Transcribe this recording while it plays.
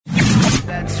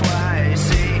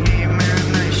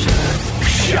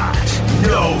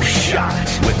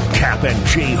Cap and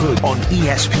J Hood on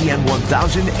ESPN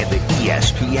 1000 and the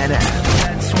ESPN app.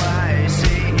 That's why I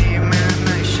say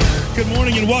amen. Good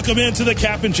morning and welcome into the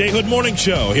Cap and J Hood Morning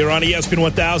Show here on ESPN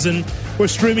 1000. We're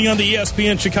streaming on the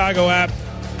ESPN Chicago app.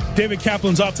 David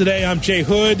Kaplan's off today. I'm Jay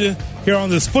Hood here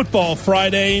on this Football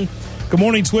Friday. Good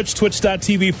morning, Twitch,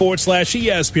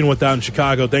 twitch.tv/ESPN 1000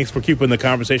 Chicago. Thanks for keeping the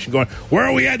conversation going. Where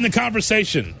are we at in the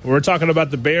conversation? We're talking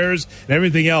about the Bears and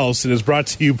everything else. It is brought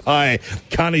to you by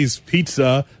Connie's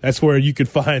Pizza. That's where you can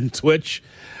find Twitch.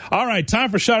 All right, time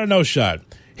for Shot or No Shot.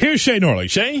 Here's Shay Norley.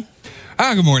 Shay?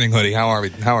 Good morning, Hoodie. How are we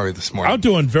this morning? I'm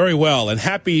doing very well, and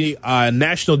happy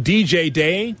National DJ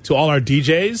Day to all our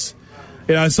DJs.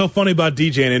 You know, it's so funny about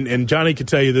DJing, and Johnny can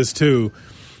tell you this too.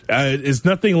 It's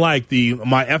nothing like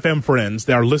my FM friends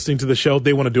that are listening to the show.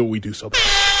 They want to do what we do so bad.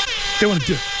 They want to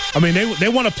do. I mean, they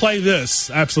want to play this.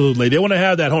 Absolutely, they want to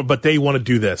have that home, but they want to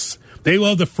do this. They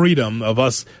love the freedom of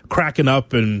us cracking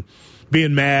up and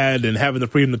being mad and having the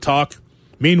freedom to talk.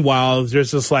 Meanwhile,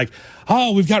 there's just like,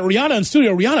 oh, we've got Rihanna in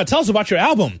studio. Rihanna, tell us about your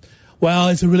album. Well,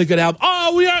 it's a really good album.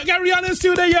 Oh, we got Rihanna in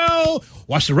studio.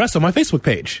 Watch the rest on my Facebook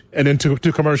page and then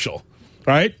to commercial.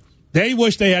 Right? They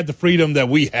wish they had the freedom that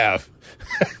we have.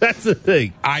 That's the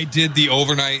thing. I did the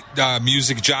overnight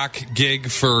music jock gig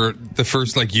for the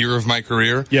first year of my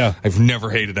career. Yeah. I've never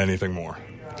hated anything more.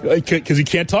 Because you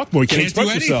can't talk more. You can't do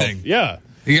express anything. Yourself.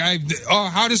 Yeah.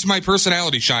 How does my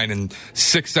personality shine in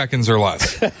 6 seconds or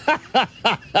less?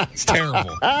 It's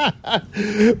terrible.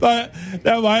 But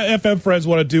now my FM friends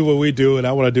want to do what we do, and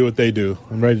I want to do what they do.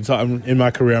 I'm ready to talk. In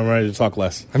my career, I'm ready to talk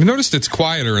less. I've noticed it's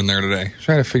quieter in there today.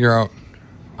 Trying to figure out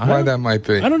why that might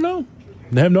be. I don't know.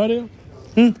 I have no idea.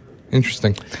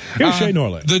 Interesting. Here's Shay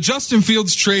Norley. The Justin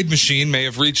Fields trade machine may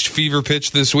have reached fever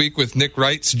pitch this week with Nick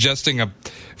Wright suggesting a,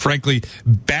 frankly,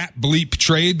 bat bleep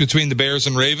trade between the Bears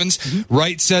and Ravens. Mm-hmm.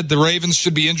 Wright said the Ravens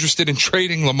should be interested in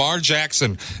trading Lamar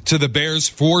Jackson to the Bears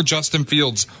for Justin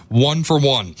Fields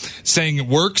 1-for-1, saying it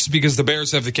works because the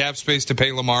Bears have the cap space to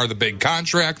pay Lamar the big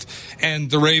contract,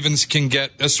 and the Ravens can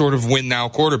get a sort of win-now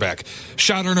quarterback.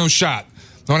 Shot or no shot?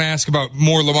 I want to ask about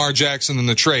more Lamar Jackson than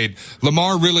the trade.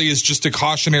 Lamar really is just a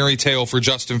cautionary tale for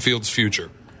Justin Fields'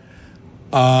 future.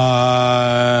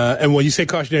 And when you say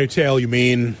cautionary tale, you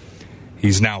mean?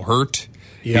 He's now hurt.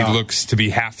 Yeah. He looks to be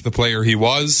half the player he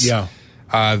was. Yeah.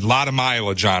 A lot of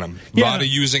mileage on him. A lot of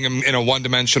using him in a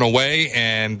one-dimensional way,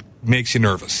 and makes you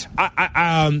nervous.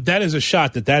 That is a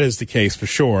shot that is the case for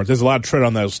sure. There's a lot of tread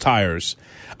on those tires.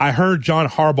 I heard John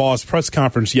Harbaugh's press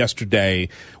conference yesterday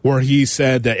where he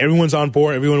said that everyone's on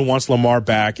board, everyone wants Lamar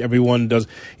back, everyone does,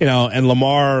 and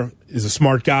Lamar is a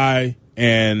smart guy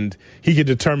and he can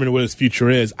determine what his future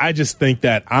is. I just think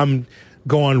that I'm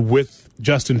going with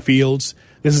Justin Fields.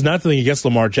 This is nothing against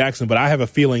Lamar Jackson, but I have a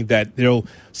feeling that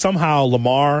somehow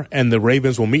Lamar and the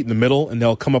Ravens will meet in the middle and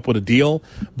they'll come up with a deal.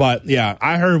 But yeah,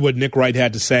 I heard what Nick Wright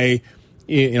had to say.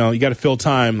 You got to fill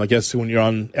time, I guess, when you're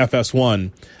on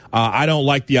FS1. I don't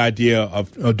like the idea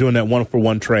of doing that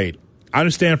 1-for-1 trade. I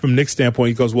understand from Nick's standpoint,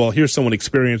 he goes, well, here's someone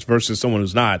experienced versus someone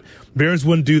who's not. Bears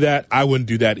wouldn't do that. I wouldn't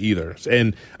do that either.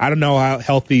 And I don't know how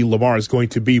healthy Lamar is going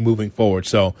to be moving forward.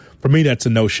 So for me, that's a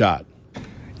no shot.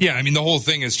 Yeah, I mean, the whole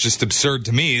thing is just absurd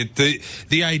to me.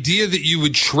 The idea that you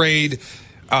would trade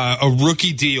a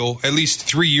rookie deal, at least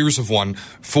 3 years of one,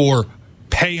 for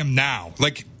pay him now.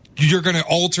 You're going to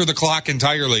alter the clock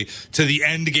entirely to the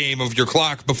end game of your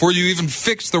clock before you even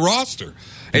fix the roster.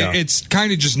 Yeah. It's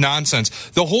kind of just nonsense.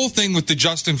 The whole thing with the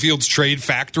Justin Fields trade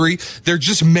factory, they're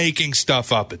just making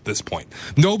stuff up at this point.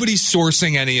 Nobody's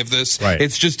sourcing any of this. Right.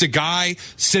 It's just a guy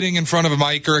sitting in front of a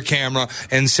mic or a camera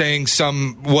and saying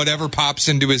whatever pops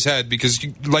into his head because,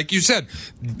 like you said,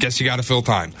 guess you got to fill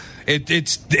time.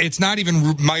 It's not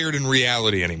even mired in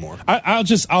reality anymore.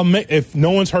 I'll make, if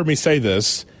no one's heard me say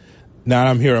this, now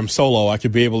I'm here, I'm solo, I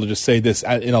could be able to just say this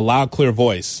in a loud, clear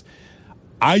voice.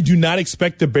 I do not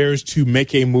expect the Bears to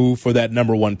make a move for that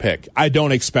number 1 pick. I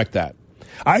don't expect that.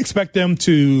 I expect them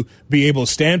to be able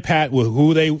to stand pat with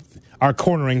who they are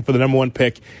cornering for the number 1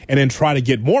 pick and then try to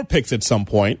get more picks at some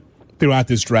point throughout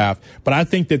this draft. But I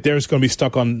think that they're going to be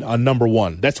stuck on number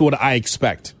 1. That's what I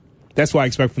expect. That's what I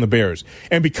expect from the Bears.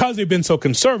 And because they've been so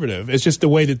conservative, it's just the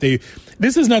way that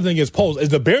this is nothing against polls.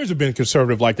 The Bears have been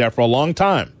conservative like that for a long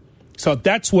time. So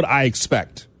that's what I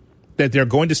expect, that they're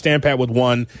going to stand pat with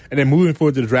 1, and then moving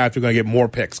forward to the draft, they're going to get more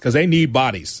picks because they need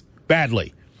bodies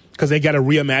badly because they got to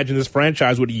reimagine this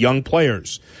franchise with young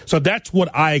players. So that's what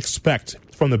I expect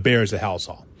from the Bears at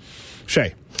Halsall.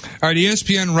 Shay. All right,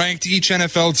 ESPN ranked each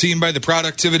NFL team by the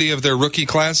productivity of their rookie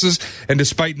classes, and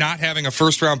despite not having a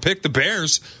first-round pick, the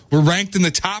Bears were ranked in the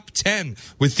top 10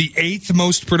 with the 8th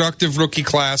most productive rookie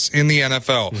class in the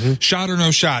NFL. Mm-hmm. Shot or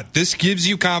no shot, this gives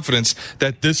you confidence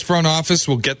that this front office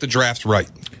will get the draft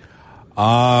right.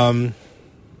 Well,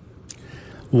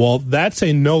 that's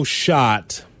a no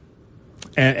shot,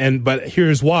 but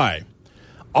here's why.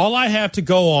 All I have to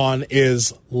go on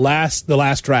is the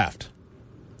last draft.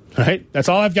 Right? That's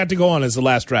all I've got to go on is the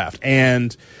last draft.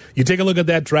 And you take a look at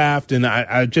that draft, and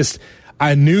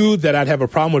I knew that I'd have a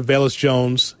problem with Velus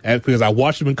Jones because I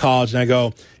watched him in college, and I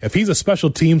go, if he's a special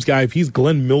teams guy, if he's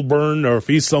Glenn Milburn, or if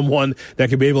he's someone that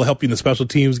could be able to help you in the special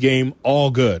teams game,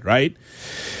 all good, right?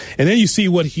 And then you see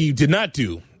what he did not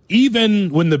do. Even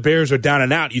when the Bears are down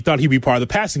and out, you thought he'd be part of the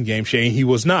passing game, Shane. He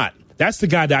was not. That's the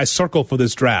guy that I circled for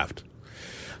this draft.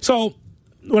 So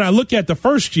when I look at the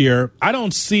first year, I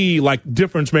don't see like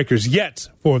difference makers yet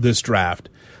for this draft.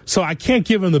 So I can't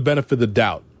give him the benefit of the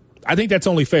doubt. I think that's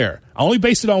only fair. I only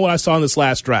based it on what I saw in this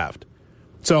last draft.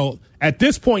 So at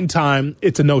this point in time,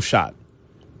 it's a no shot.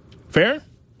 Fair?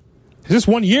 It's just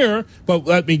 1 year,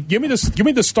 but give me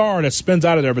the star that spins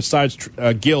out of there besides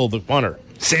Gill, the punter.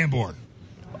 Sanborn.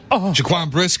 Jaquan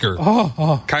Brisker,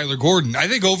 Kyler Gordon. I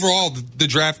think overall the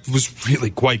draft was really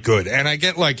quite good, and I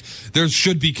get like there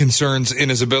should be concerns in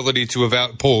his ability to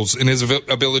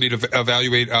ability to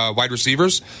evaluate wide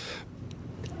receivers.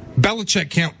 Belichick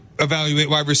can't evaluate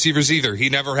wide receivers either. He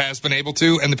never has been able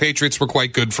to, and the Patriots were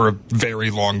quite good for a very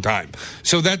long time.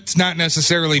 So that's not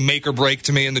necessarily make or break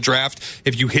to me in the draft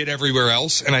if you hit everywhere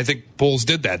else, and I think Bulls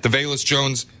did that. The Velus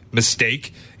Jones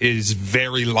mistake is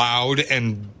very loud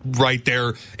and right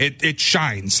there it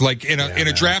shines like in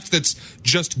a draft that's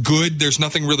just good. There's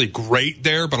nothing really great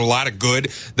there, but a lot of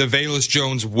good. The Velus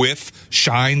Jones whiff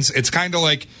shines. It's kind of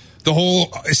like the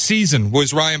whole season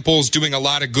was Ryan Poles doing a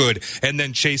lot of good and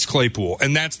then Chase Claypool,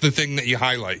 and that's the thing that you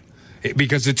highlight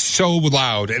because it's so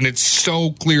loud and it's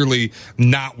so clearly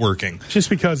not working. Just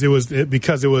because it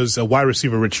was a wide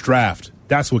receiver rich draft,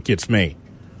 that's what gets me.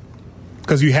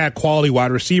 Because you had quality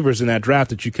wide receivers in that draft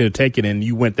that you could have taken, and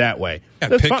you went that way.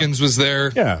 Yeah, Pickens was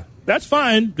there. Yeah, that's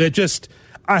fine.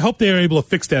 I hope they are able to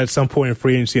fix that at some point in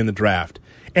free agency in the draft.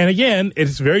 And again,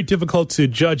 it's very difficult to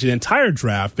judge an entire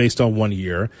draft based on 1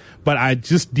 year, but I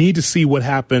just need to see what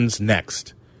happens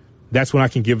next. That's when I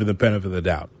can give it the benefit of the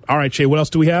doubt. All right, Shay, what else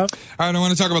do we have? All right, I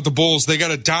want to talk about the Bulls. They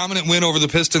got a dominant win over the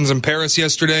Pistons in Paris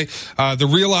yesterday. The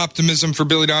real optimism for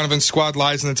Billy Donovan's squad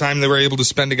lies in the time they were able to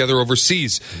spend together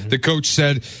overseas. Mm-hmm. The coach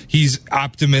said he's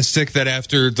optimistic that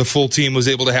after the full team was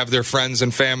able to have their friends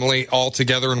and family all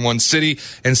together in one city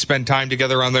and spend time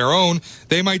together on their own,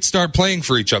 they might start playing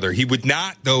for each other. He would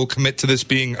not, though, commit to this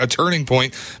being a turning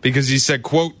point because he said,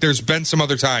 quote, there's been some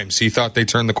other times he thought they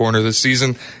turned the corner this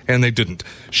season, and they didn't.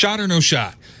 Shot or no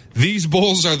shot? These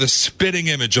Bulls are the spitting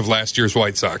image of last year's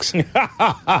White Sox.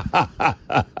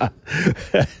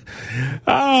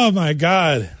 Oh, my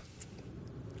God.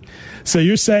 So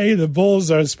you're saying the Bulls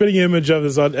are a spitting image of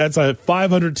this? That's a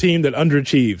 500 team that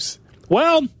underachieves.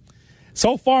 Well,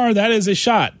 so far that is a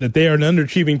shot that they are an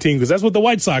underachieving team because that's what the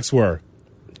White Sox were.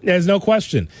 There's no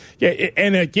question. Yeah,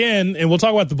 and again, and we'll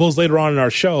talk about the Bulls later on in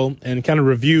our show and kind of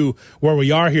review where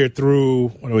we are here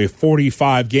through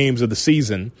 45 games of the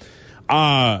season.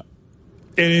 It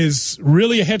is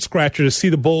really a head scratcher to see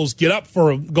the Bulls get up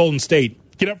for Golden State,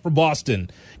 get up for Boston,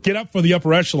 get up for the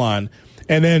upper echelon,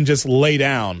 and then just lay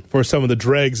down for some of the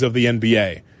dregs of the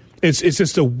NBA. It's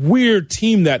just a weird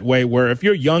team that way where if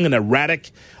you're young and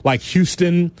erratic like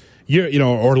Houston,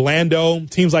 Orlando,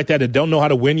 teams like that don't know how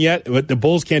to win yet, but the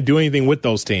Bulls can't do anything with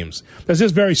those teams. That's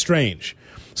just very strange.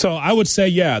 So I would say,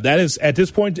 yeah, that is at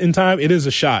this point in time, it is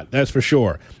a shot. That's for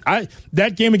sure.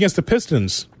 That game against the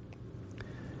Pistons,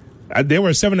 they were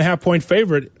a 7.5-point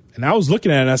favorite, and I was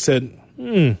looking at it and I said,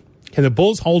 can the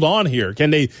Bulls hold on here?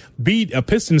 Can they beat a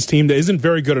Pistons team that isn't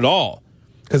very good at all?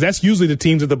 Because that's usually the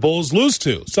teams that the Bulls lose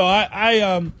to. So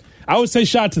I would say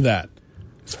shot to that.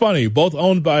 It's funny, both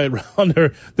owned by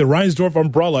under the Reinsdorf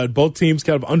umbrella, and both teams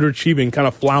kind of underachieving, kind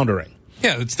of floundering.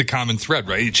 Yeah, that's the common thread,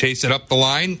 right? You chase it up the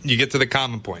line, you get to the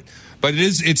common point. But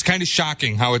it's kind of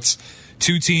shocking how it's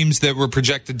two teams that were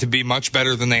projected to be much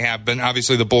better than they have been.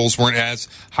 Obviously, the Bulls weren't as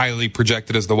highly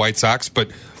projected as the White Sox, but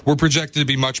were projected to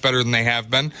be much better than they have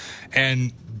been.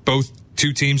 And both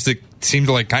two teams that seem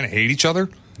to kind of hate each other.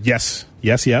 Yes.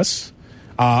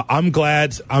 I'm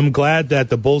glad that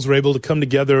the Bulls were able to come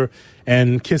together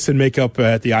and kiss and make up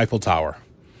at the Eiffel Tower.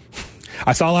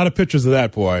 I saw a lot of pictures of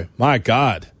that, boy. My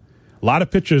God. A lot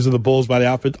of pictures of the Bulls by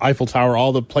the Eiffel Tower,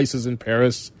 all the places in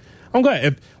Paris. I'm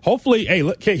glad. Hopefully, hey,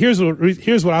 look, here's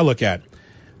what I look at.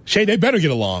 Shay, they better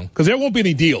get along because there won't be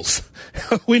any deals.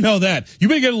 We know that. You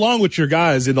better get along with your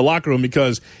guys in the locker room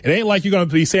because it ain't like you're going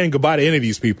to be saying goodbye to any of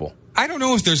these people. I don't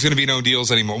know if there's going to be no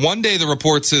deals anymore. One day the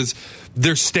report says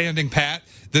they're standing pat.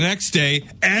 The next day,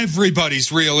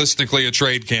 everybody's realistically a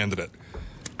trade candidate.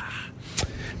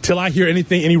 Till I hear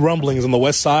any rumblings on the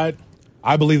west side,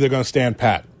 I believe they're going to stand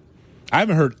pat. I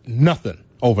haven't heard nothing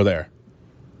over there.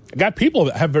 I got people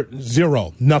that have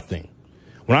zero, nothing.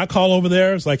 When I call over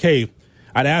there, it's like, hey,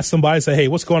 I'd ask somebody, say, hey,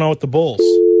 what's going on with the Bulls?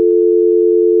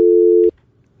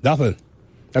 Nothing.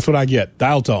 That's what I get.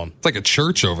 Dial tone. It's like a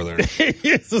church over there.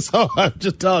 So I'm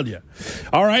just telling you.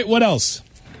 All right, what else?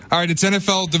 All right, it's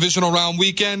NFL divisional round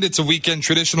weekend. It's a weekend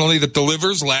traditionally that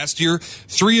delivers. Last year,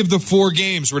 3 of the 4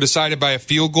 games were decided by a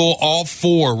field goal. All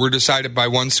 4 were decided by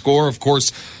one score. Of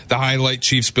course, the highlight,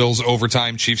 Chiefs-Bills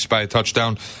overtime, Chiefs by a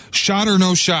touchdown. Shot or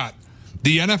no shot,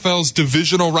 the NFL's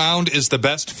divisional round is the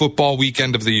best football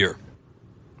weekend of the year.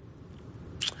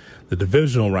 The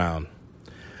divisional round.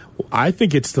 I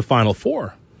think it's the Final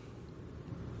Four.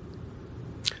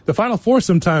 The Final Four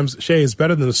sometimes, Shay, is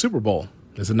better than the Super Bowl,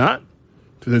 is it not?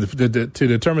 To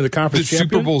determine the conference champion?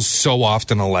 The Super Bowl's so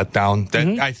often a letdown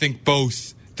that I think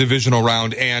both divisional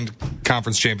round and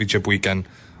conference championship weekend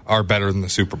are better than the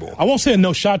Super Bowl. I won't say a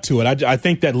no shot to it. I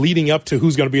think that leading up to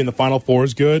who's going to be in the Final Four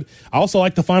is good. I also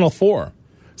like the Final Four.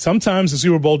 Sometimes the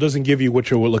Super Bowl doesn't give you what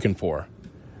you're looking for.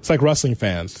 It's like wrestling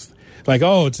fans. Like,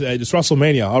 oh, it's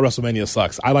WrestleMania. Oh, WrestleMania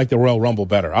sucks. I like the Royal Rumble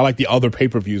better. I like the other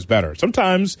pay-per-views better.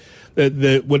 Sometimes, like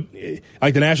the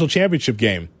national championship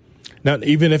game. Now,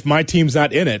 even if my team's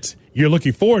not in it, you're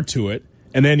looking forward to it,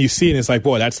 and then you see it, and it's like,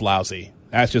 boy, that's lousy.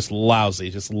 That's just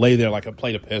lousy. Just lay there like a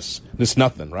plate of piss. It's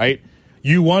nothing, right?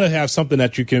 You want to have something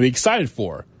that you can be excited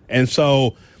for. And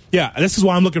so, yeah, this is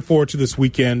why I'm looking forward to this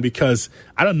weekend because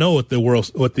I don't know what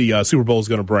the Super Bowl is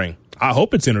going to bring. I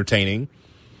hope it's entertaining.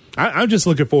 I'm just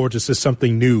looking forward to just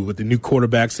something new with the new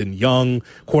quarterbacks and young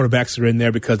quarterbacks that are in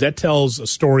there because that tells a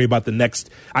story about the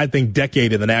next, I think,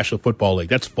 decade of the National Football League.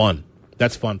 That's fun.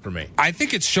 That's fun for me. I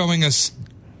think it's showing us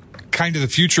kind of the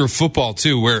future of football,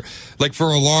 too, where, like,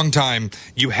 for a long time,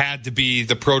 you had to be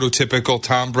the prototypical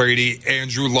Tom Brady,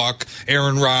 Andrew Luck,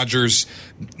 Aaron Rodgers,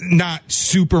 not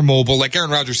super mobile. Like,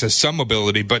 Aaron Rodgers has some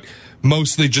mobility, but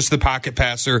mostly just the pocket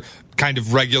passer, kind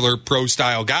of regular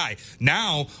pro-style guy.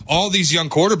 Now, all these young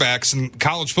quarterbacks in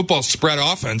college football spread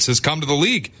offense has come to the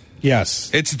league. Yes.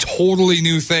 It's a totally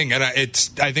new thing, and I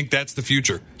think that's the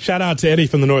future. Shout out to Eddie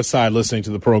from the North Side listening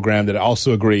to the program that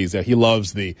also agrees that he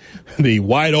loves the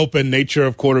wide-open nature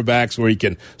of quarterbacks where he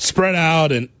can spread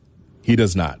out, and he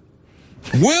does not.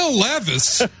 Will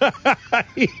Levis?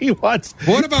 He wants.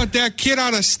 What about that kid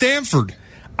out of Stanford?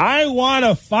 I want a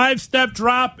 5-step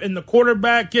drop and the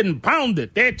quarterback getting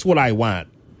pounded. That's what I want.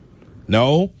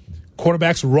 No,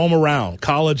 quarterbacks roam around,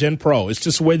 college and pro. It's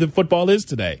just the way that football is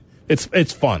today.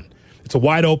 It's fun. It's a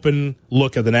wide-open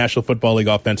look at the National Football League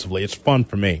offensively. It's fun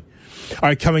for me. All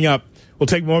right, coming up, we'll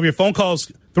take more of your phone calls.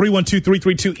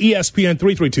 312-332-ESPN,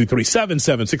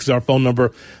 332-3776 is our phone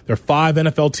number. There are 5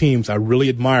 NFL teams I really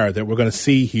admire that we're going to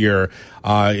see here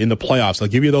in the playoffs. I'll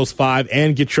give you those 5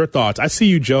 and get your thoughts. I see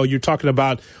you, Joe. You're talking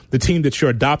about the team that you're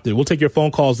adopted. We'll take your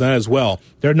phone calls on that as well.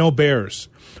 There are no Bears.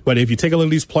 But if you take a look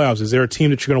at these playoffs, is there a team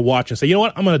that you're going to watch and say, you know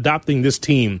what, I'm adopting this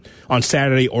team on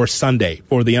Saturday or Sunday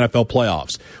for the NFL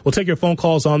playoffs? We'll take your phone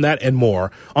calls on that and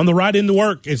more. On the ride into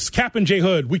work, it's Cap and J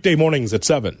Hood, weekday mornings at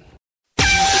 7.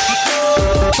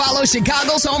 Follow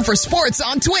Chicago's Home for Sports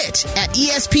on Twitch at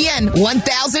ESPN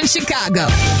 1000 Chicago.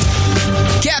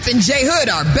 Cap and J Hood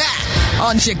are back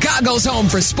on Chicago's Home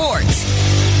for Sports.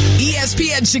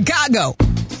 ESPN Chicago.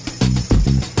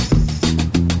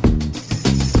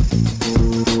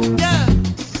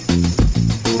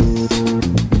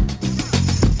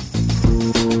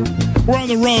 We're on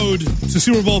the road to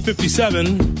Super Bowl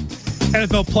 57,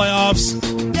 NFL playoffs,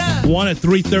 one at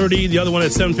 3:30, the other one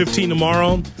at 7:15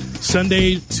 tomorrow.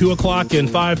 Sunday, 2 o'clock and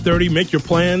 5:30. Make your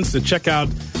plans to check out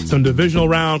some divisional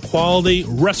round quality,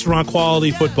 restaurant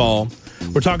quality football.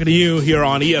 We're talking to you here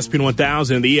on ESPN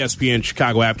 1000 and the ESPN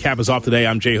Chicago app. Cap is off today.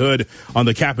 I'm Jay Hood on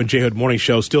the Cap and Jay Hood Morning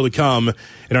Show. Still to come.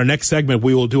 In our next segment,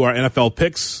 we will do our NFL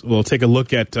picks. We'll take a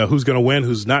look at who's going to win,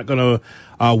 who's not going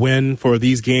to win for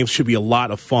these games. Should be a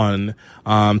lot of fun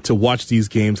to watch these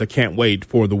games. I can't wait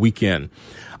for the weekend.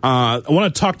 I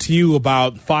want to talk to you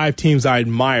about 5 teams I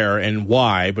admire and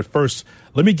why. But first,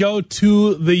 let me go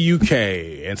to the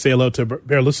UK and say hello to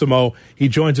Berlissimo. He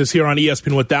joins us here on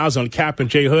ESPN 1000 on Cap and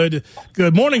J Hood.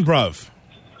 Good morning, bruv.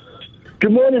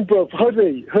 Good morning, bruv.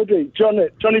 Hoodie,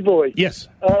 Johnny boy. Yes.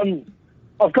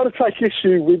 I've got to take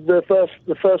issue with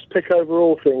the first pick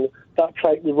overall thing, that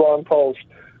take with Ryan Poles,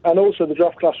 and also the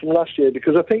draft class from last year,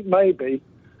 because I think maybe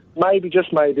maybe,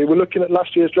 just maybe, we're looking at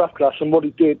last year's draft class and what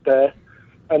he did there,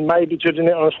 and maybe judging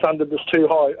it on a standard that's too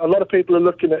high. A lot of people are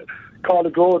looking at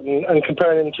Kyler Gordon and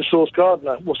comparing him to Sauce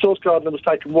Gardner. Well, Sauce Gardner was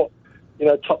taken,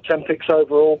 top 10 picks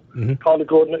overall. Kyler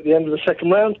Gordon at the end of the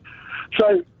second round.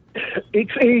 So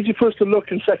it's easy for us to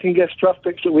look and second-guess draft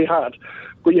picks that we had,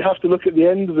 but you have to look at the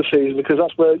end of the season because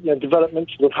that's where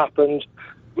developments have happened.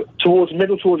 Towards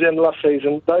the end of last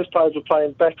season, those players were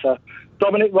playing better.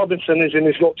 Dominic Robinson is in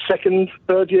his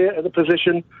third year at the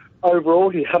position overall.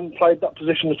 He hadn't played that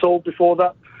position at all before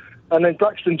that. And then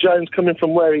Braxton Jones, coming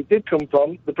from where he did come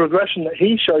from, the progression that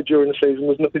he showed during the season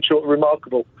was nothing short of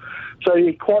remarkable. So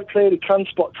he quite clearly can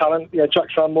spot talent. Jack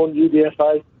Sanborn,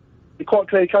 UDFA, he quite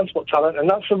clearly can spot talent, and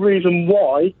that's the reason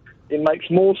why it makes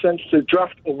more sense to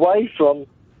draft away from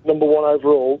number one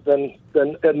overall than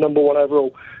at number one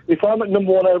overall. If I'm at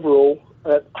number one overall,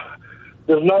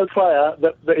 there's no player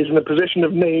that is in a position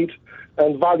of need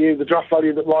and value, the draft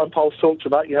value that Ryan Poles talked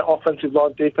about, offensive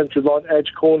line, defensive line,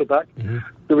 edge, cornerback.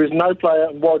 There is no player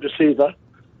and wide receiver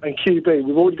and QB.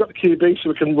 We've already got the QB, so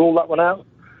we can rule that one out.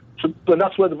 So, and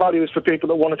that's where the value is for people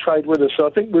that want to trade with us. So I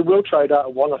think we will trade out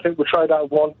of one. I think we'll trade out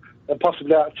of one and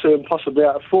possibly out of two and possibly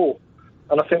out of four.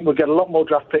 And I think we'll get a lot more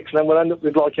draft picks, and then we'll end up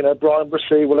with Brian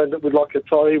Brissy, we'll end up with a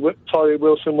Tyree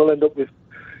Wilson, we'll end up with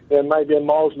maybe a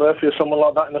Miles Murphy or someone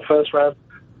like that in the first round.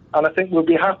 And I think we'll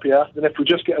be happier than if we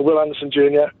just get a Will Anderson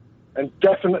Jr. and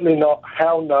definitely not,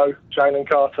 hell no, Jalen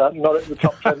Carter, not at the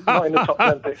top 10, not in the top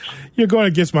 10 picks. You're going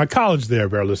against my college there,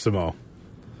 Barrelissimo.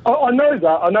 I know that.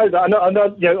 I know.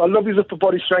 I love his upper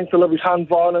body strength. I love his hand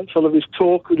violence. I love his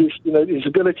talk, with his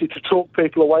ability to talk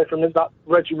people away from him. That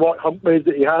Reggie White hump move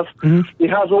that he has. He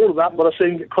has all of that, but I see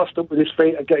him get crossed up with his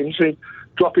feet. I get him to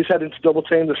drop his head into double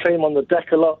teams. I see him on the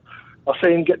deck a lot. I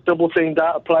see him get double teamed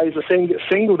out of plays. I see him get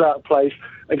singled out of plays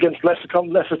against lesser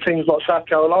teams like South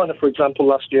Carolina, for example,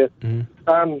 last year.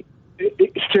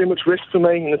 It's too much risk for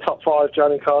me in the top five,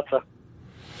 Jalen Carter.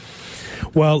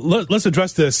 Well, let's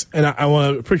address this, and I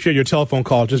want to appreciate your telephone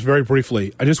call just very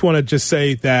briefly. I just want to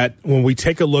say that when we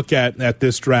take a look at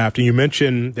this draft, and you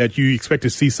mentioned that you expect to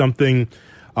see something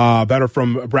better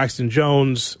from Braxton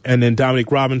Jones, and then Dominic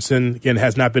Robinson, again,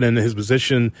 has not been in his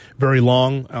position very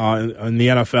long in the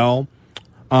NFL.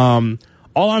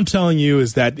 All I'm telling you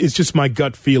is that it's just my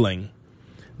gut feeling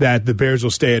that the Bears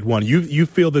will stay at one. You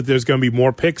feel that there's going to be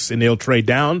more picks and they'll trade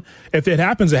down. If it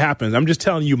happens, it happens. I'm just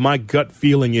telling you my gut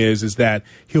feeling is that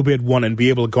he'll be at one and be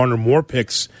able to garner more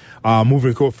picks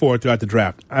moving forward throughout the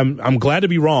draft. I'm glad to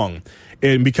be wrong.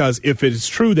 And because if it's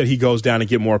true that he goes down and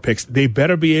get more picks, they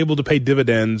better be able to pay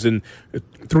dividends in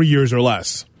 3 years or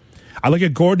less. I look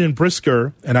at Gordon and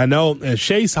Brisker, and I know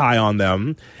Shea's high on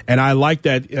them, and I like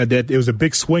that it was a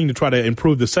big swing to try to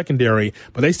improve the secondary,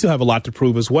 but they still have a lot to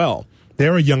prove as well.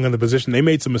 They're young in the position. They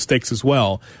made some mistakes as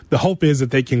well. The hope is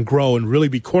that they can grow and really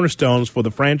be cornerstones for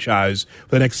the franchise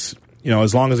for the next,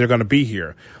 as long as they're going to be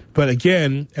here. But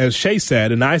again, as Shea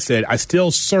said, and I said, I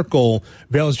still circle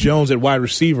Velus Jones at wide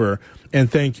receiver and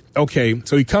think, okay,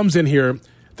 so he comes in here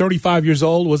 35 years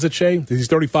old. Was it Shea? He's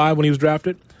 35 when he was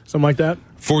drafted? Something like that?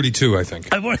 42, I think.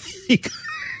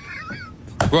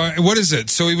 Well, what is it?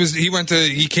 So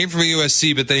he came from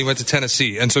USC, but then he went to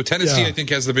Tennessee. And so Tennessee, I think,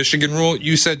 has the Michigan rule.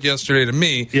 You said yesterday to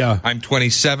me, I'm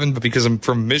 27, but because I'm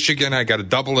from Michigan, I got to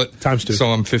double it. Times two. So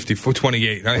I'm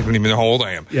 28. I don't even know how old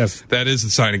I am. Yes. That is the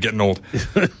sign of getting old.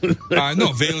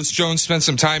 No, Velus Jones spent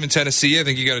some time in Tennessee. I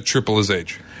think you got to triple his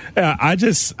age. Yeah,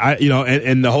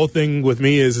 and the whole thing with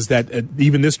me is that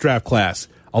even this draft class,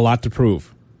 a lot to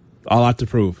prove.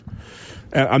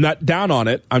 I'm not down on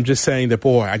it. I'm just saying that,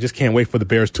 boy, I just can't wait for the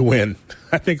Bears to win.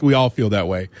 I think we all feel that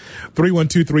way.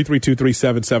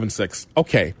 312-332-3776.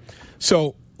 Okay,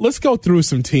 so let's go through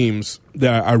some teams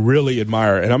that I really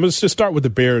admire. And I'm going to just start with the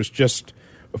Bears just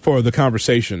for the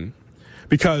conversation.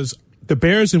 Because the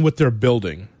Bears and what they're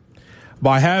building,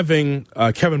 by having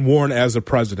Kevin Warren as a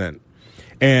president,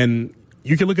 and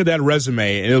you can look at that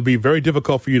resume, and it'll be very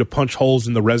difficult for you to punch holes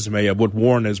in the resume of what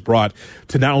Warren has brought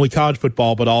to not only college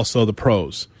football, but also the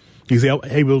pros. He's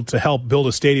able to help build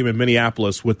a stadium in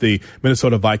Minneapolis with the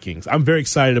Minnesota Vikings. I'm very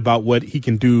excited about what he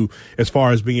can do as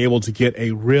far as being able to get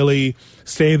a really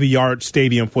state-of-the-art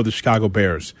stadium for the Chicago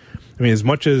Bears. I mean, as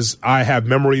much as I have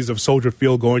memories of Soldier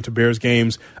Field going to Bears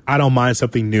games, I don't mind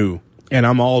something new, and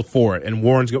I'm all for it, and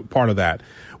Warren's part of that.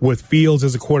 With Fields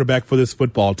as a quarterback for this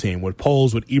football team, with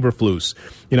Poles, with Eberflus.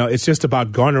 It's just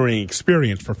about garnering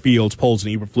experience for Fields, Poles,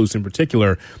 and Eberflus in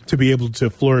particular to be able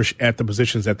to flourish at the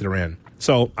positions that they're in.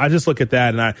 So I just look at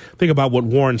that, and I think about what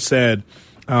Warren said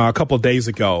a couple of days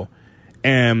ago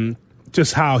and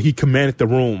just how he commanded the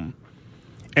room.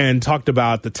 and talked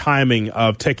about the timing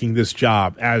of taking this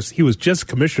job as he was just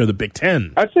commissioner of the Big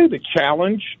Ten. I'd say the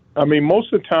challenge, I mean,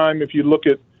 most of the time, if you look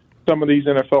at some of these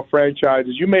NFL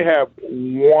franchises, you may have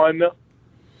one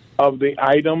of the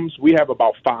items. We have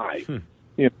about five.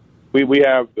 You know, we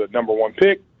have the number one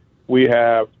pick. We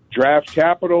have draft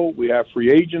capital. We have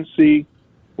free agency.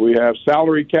 We have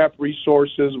salary cap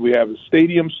resources. We have a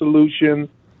stadium solution.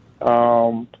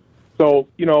 So,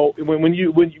 you know, when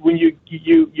you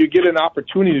get an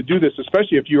opportunity to do this,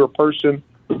 especially if you're a person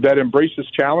that embraces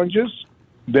challenges,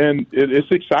 then it's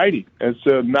exciting. It's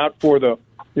not for the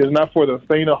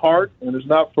faint of heart, and it's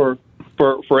not for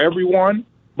everyone.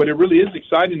 But it really is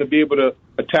exciting to be able to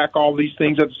attack all these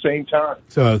things at the same time.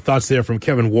 So thoughts there from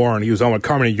Kevin Warren. He was on with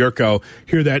Carmen and Yurko.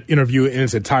 Hear that interview in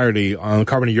its entirety on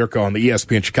Carmen and Yurko on the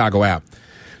ESPN Chicago app.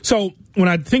 So when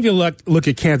I think you look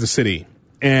at Kansas City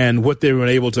and what they were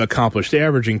able to accomplish, they're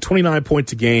averaging 29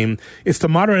 points a game. It's the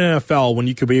modern NFL when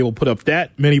you could be able to put up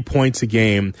that many points a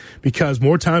game, because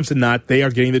more times than not, they are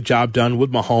getting the job done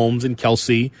with Mahomes and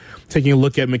Kelsey, taking a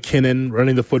look at McKinnon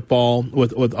running the football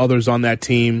with others on that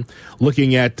team,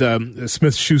 looking at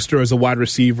Smith-Schuster as a wide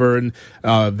receiver, and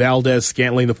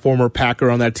Valdez-Scantling, the former Packer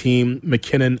on that team,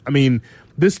 McKinnon. I mean,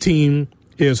 this team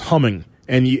is humming.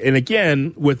 And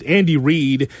again, with Andy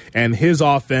Reid and his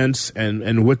offense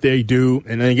and what they do,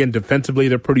 and then again, defensively,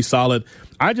 they're pretty solid.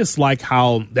 I just like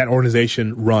how that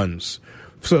organization runs.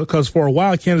 So, because for a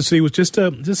while, Kansas City was just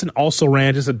an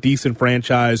also-ran, just a decent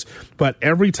franchise. But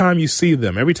every time you see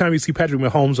them, every time you see Patrick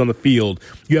Mahomes on the field,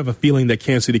 you have a feeling that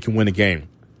Kansas City can win a game.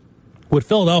 With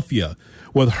Philadelphia,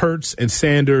 with Hurts and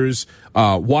Sanders,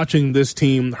 watching this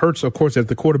team, Hurts, of course, at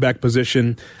the quarterback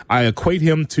position, I equate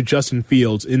him to Justin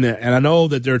Fields. And I know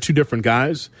that there are two different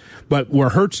guys, but where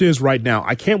Hurts is right now,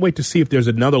 I can't wait to see if there's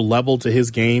another level to his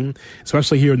game,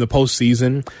 especially here in the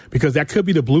postseason, because that could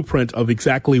be the blueprint of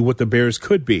exactly what the Bears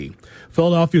could be.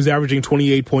 Philadelphia is averaging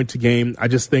 28 points a game. I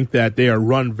just think that they are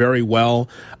run very well.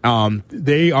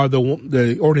 They are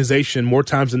the organization more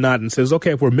times than not and says,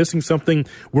 okay, if we're missing something,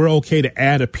 we're okay to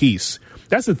add a piece.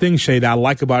 That's the thing, Shay, that I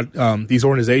like about these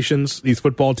organizations, these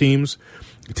football teams.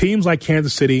 Teams like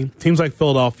Kansas City, teams like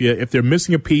Philadelphia, if they're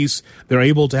missing a piece, they're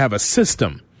able to have a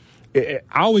system. I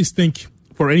always think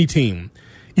for any team,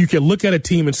 you can look at a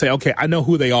team and say, okay, I know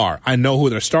who they are. I know who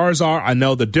their stars are. I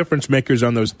know the difference makers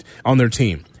on their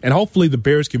team. And hopefully the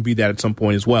Bears can be that at some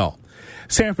point as well.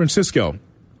 San Francisco.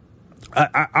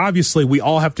 Obviously, we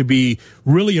all have to be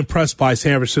really impressed by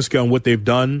San Francisco and what they've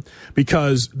done,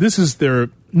 because this is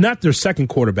not their second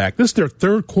quarterback. This is their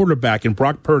third quarterback in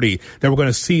Brock Purdy that we're going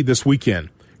to see this weekend.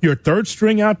 Your third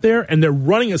string out there, and they're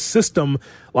running a system,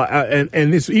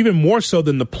 and it's even more so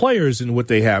than the players in what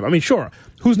they have. I mean, sure,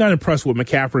 who's not impressed with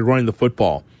McCaffrey running the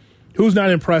football? Who's not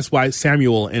impressed by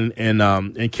Samuel and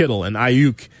Kittle and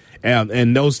Ayuk?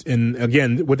 And those, and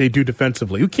again, what they do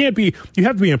defensively. You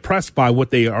have to be impressed by what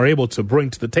they are able to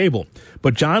bring to the table.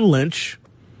 But John Lynch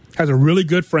has a really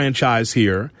good franchise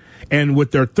here. And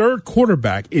with their third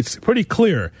quarterback, it's pretty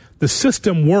clear the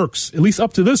system works, at least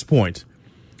up to this point.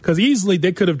 Because easily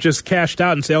they could have just cashed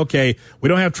out and say, okay, we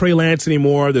don't have Trey Lance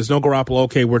anymore. There's no Garoppolo.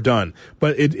 Okay, we're done.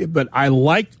 But I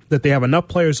like that they have enough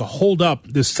players to hold up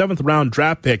this seventh round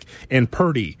draft pick in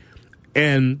Purdy.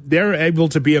 And they're able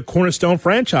to be a cornerstone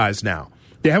franchise now.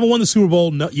 They haven't won the Super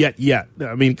Bowl yet.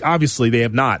 I mean, obviously they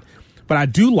have not. But I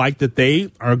do like that they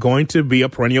are going to be a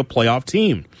perennial playoff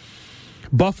team.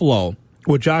 Buffalo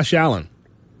with Josh Allen.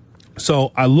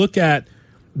 So I look at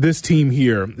this team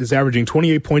here is averaging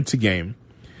 28 points a game.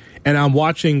 And I'm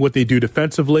watching what they do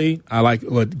defensively. I like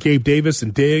what Gabe Davis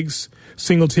and Diggs,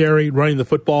 Singletary running the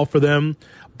football for them.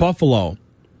 Buffalo.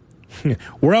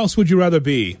 Where else would you rather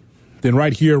be than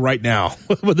right here, right now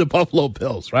with the Buffalo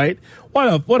Bills, right?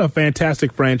 What a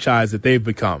fantastic franchise that they've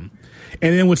become.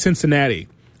 And then with Cincinnati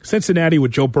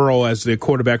with Joe Burrow as the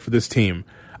quarterback for this team.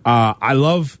 I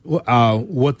love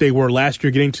what they were last year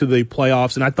getting to the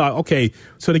playoffs. And I thought, okay,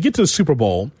 so to get to the Super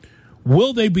Bowl,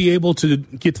 will they be able to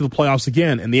get to the playoffs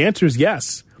again? And the answer is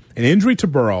yes. An injury to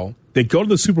Burrow, they go to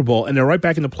the Super Bowl, and they're right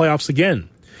back in the playoffs again.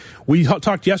 We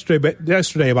talked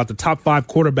yesterday about the top 5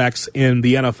 quarterbacks in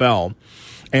the NFL.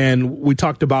 And we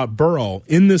talked about Burrow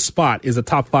in this spot is a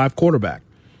top 5 quarterback.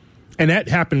 And that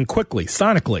happened quickly,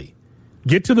 sonically.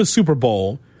 Get to the Super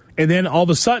Bowl, and then all of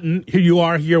a sudden, here you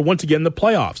are here once again in the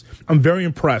playoffs. I'm very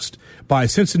impressed by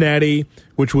Cincinnati,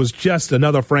 which was just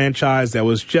another franchise that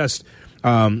was just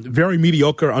very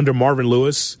mediocre under Marvin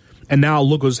Lewis. And now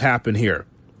look what's happened here.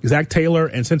 Zach Taylor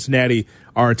and Cincinnati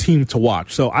are a team to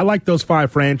watch. So I like those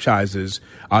 5 franchises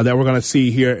that we're going to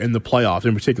see here in the playoffs,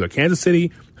 in particular Kansas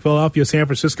City, Philadelphia, San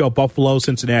Francisco, Buffalo,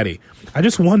 Cincinnati. I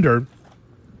just wonder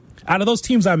Out of those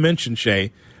teams I mentioned,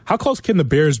 Shay, how close can the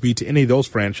Bears be to any of those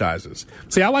franchises?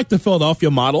 See, I like the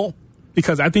Philadelphia model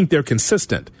because I think they're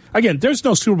consistent. Again, there's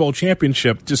no Super Bowl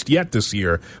championship just yet this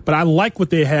year, but I like what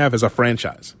they have as a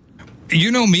franchise.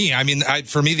 You know me. I mean,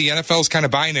 for me, the NFL is kind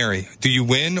of binary. Do you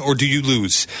win or do you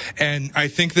lose? And I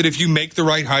think that if you make the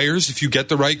right hires, if you get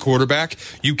the right quarterback,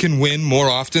 you can win more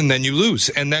often than you lose.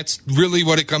 And that's really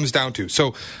what it comes down to.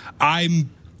 So I'm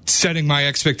setting my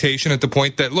expectation at the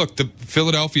point that, look, the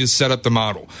Philadelphia's set up the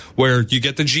model where you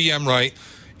get the GM right,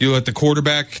 you let the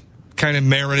quarterback kind of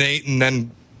marinate and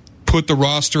then put the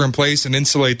roster in place and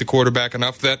insulate the quarterback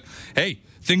enough that, hey,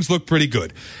 things look pretty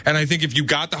good. And I think if you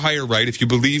got the hire right, if you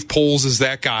believe Poles is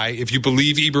that guy, if you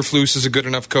believe Eberflus is a good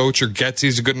enough coach or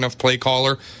Getsy's a good enough play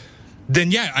caller,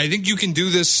 then yeah, I think you can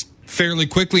do this fairly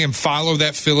quickly and follow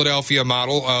that Philadelphia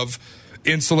model of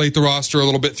insulate the roster a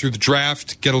little bit through the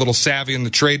draft, get a little savvy in the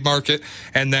trade market,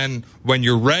 and then when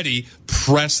you're ready,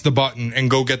 press the button and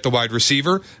go get the wide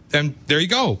receiver. And there you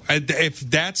go.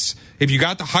 If you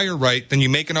got the hire right, then you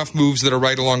make enough moves that are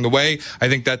right along the way. I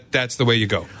think that's the way you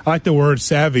go. I like the word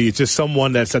savvy. It's just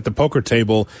someone that's at the poker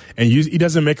table and he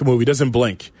doesn't make a move. He doesn't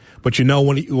blink. But you know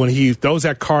when he throws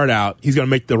that card out, he's going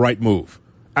to make the right move.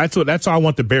 That's how I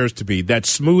want the Bears to be. That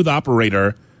smooth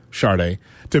operator, Sade,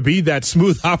 to be that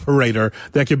smooth operator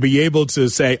that can be able to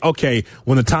say, okay,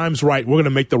 when the time's right, we're going to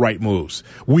make the right moves.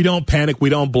 We don't panic. We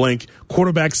don't blink.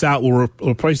 Quarterback's out. We'll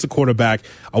replace the quarterback.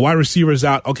 A wide receiver's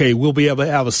out. Okay, we'll be able to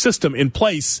have a system in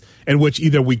place in which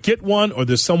either we get one or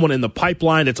there's someone in the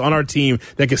pipeline that's on our team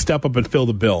that can step up and fill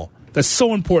the bill. That's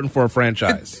so important for a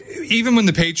franchise. Even when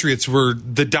the Patriots were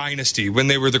the dynasty, when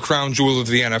they were the crown jewel of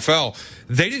the NFL,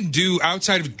 they didn't do,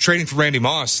 outside of trading for Randy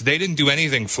Moss, they didn't do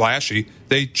anything flashy.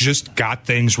 They just got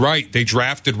things right. They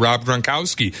drafted Rob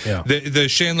Gronkowski. Yeah. The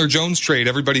Chandler Jones trade,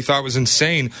 everybody thought was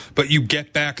insane, but you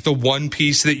get back the one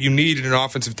piece that you need in an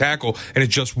offensive tackle, and it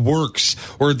just works.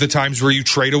 Or the times where you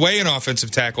trade away an offensive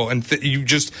tackle, and you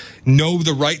just know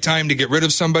the right time to get rid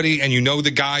of somebody, and you know the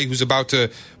guy who's about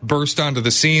to burst onto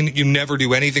the scene. You never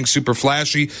do anything super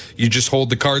flashy. You just hold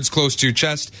the cards close to your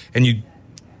chest, and you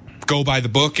go by the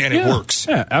book, and it works.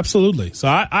 Yeah, absolutely. So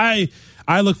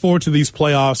I look forward to these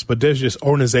playoffs, but there's just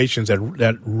organizations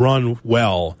that run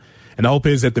well. And the hope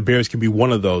is that the Bears can be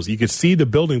one of those. You can see the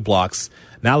building blocks.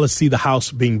 Now let's see the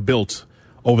house being built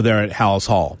over there at Hallis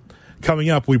Hall. Coming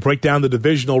up, we break down the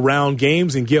divisional round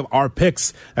games and give our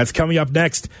picks. That's coming up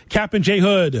next. Cap and J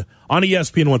Hood on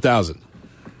ESPN 1000.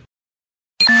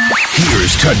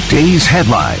 Here's today's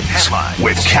headlines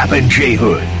with Cap and J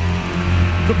Hood.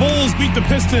 The Bulls beat the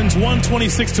Pistons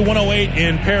 126-108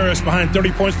 in Paris behind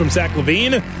 30 points from Zach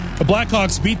LaVine. The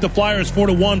Blackhawks beat the Flyers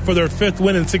 4-1 for their fifth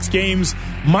win in 6 games.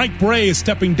 Mike Brey is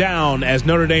stepping down as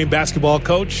Notre Dame basketball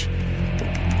coach.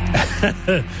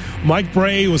 Mike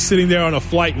Brey was sitting there on a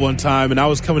flight one time, and I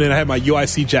was coming in. I had my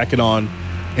UIC jacket on,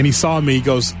 and he saw me. He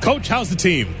goes, "Coach, how's the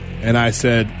team?" And I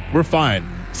said, "We're fine.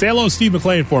 Say hello to Steve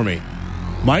McClain for me."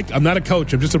 Mike, I'm not a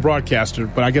coach. I'm just a broadcaster,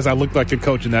 but I guess I looked like a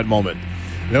coach in that moment.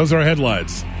 Those are our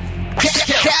headlines.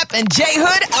 Cap and J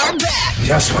Hood are back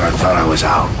Just when I thought I was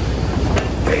out,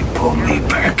 they pulled me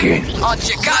back in. on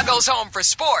Chicago's home for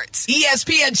sports,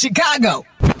 ESPN Chicago.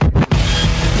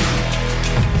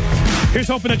 Here's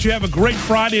hoping that you have a great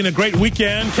Friday and a great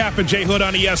weekend. Cap and J Hood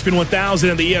on ESPN 1000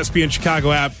 and the ESPN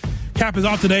Chicago app. Cap is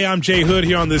off today. I'm Jay Hood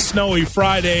here on this snowy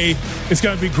Friday. It's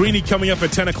going to be Greeny coming up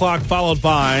at 10 o'clock, followed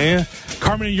by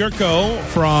Carmen and Yurko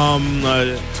from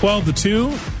 12 to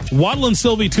 2. Waddle and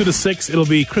Sylvie 2 to 6. It'll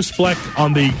be Chris Bleck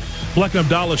on the Bleck and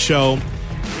Abdallah show.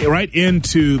 Right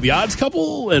into the Odds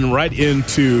Couple and right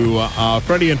into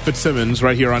Freddie and Fitzsimmons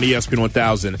right here on ESPN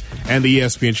 1000 and the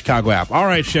ESPN Chicago app. All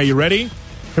right, Shay, you ready?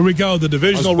 Here we go. The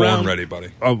divisional round. Ready, buddy.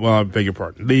 Oh, well, I beg your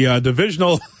pardon. The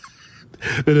divisional.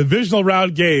 The divisional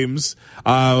round games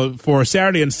for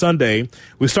Saturday and Sunday.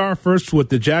 We start first with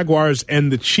the Jaguars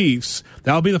and the Chiefs.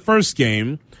 That'll be the first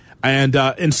game. And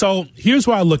so here's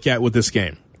what I look at with this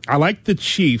game. I like the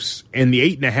Chiefs in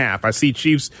the 8.5. I see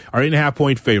Chiefs are 8.5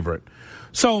 point favorite.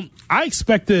 So I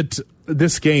expected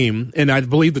this game, and I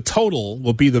believe the total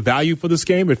will be the value for this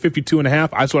game at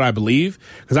 52.5. That's what I believe,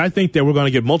 because I think that we're going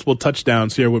to get multiple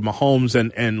touchdowns here with Mahomes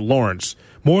and Lawrence.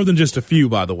 More than just a few,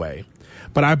 by the way.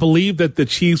 But I believe that the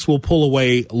Chiefs will pull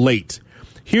away late.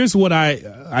 Here's what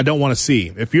I don't want to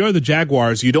see. If you're the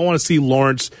Jaguars, you don't want to see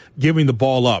Lawrence giving the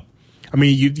ball up. I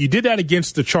mean, you did that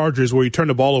against the Chargers where you turned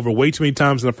the ball over way too many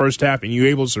times in the first half and you were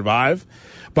able to survive.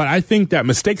 But I think that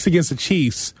mistakes against the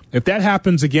Chiefs, if that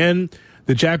happens again,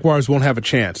 the Jaguars won't have a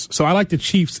chance. So I like the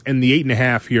Chiefs in the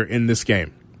 8.5 here in this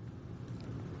game.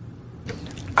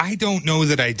 I don't know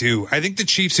that I do. I think the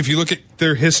Chiefs, if you look at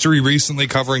their history recently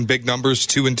covering big numbers,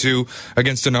 2-2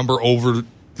 against a number over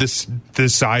this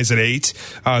size at 8.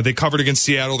 They covered against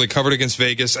Seattle. They covered against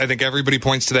Vegas. I think everybody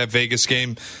points to that Vegas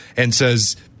game and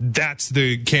says that's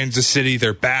the Kansas City.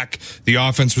 They're back. The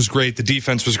offense was great. The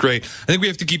defense was great. I think we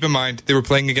have to keep in mind they were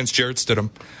playing against Jarrett Stidham.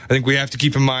 I think we have to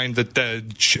keep in mind that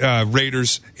the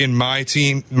Raiders, in my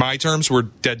terms, were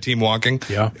dead team walking.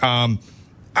 Yeah.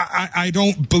 I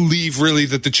don't believe really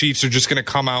that the Chiefs are just going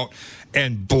to come out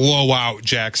and blow out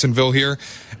Jacksonville here.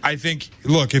 I think,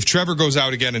 look, if Trevor goes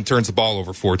out again and turns the ball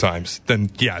over 4 times, then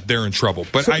yeah, they're in trouble.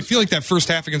 But I feel like that first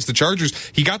half against the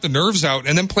Chargers, he got the nerves out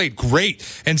and then played great.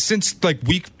 And since like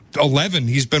week 11,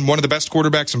 he's been one of the best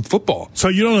quarterbacks in football. So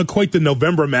you don't equate the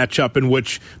November matchup in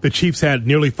which the Chiefs had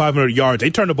nearly 500 yards. They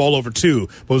turned the ball over too,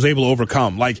 but was able to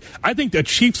overcome. Like, I think the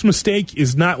Chiefs' mistake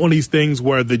is not one of these things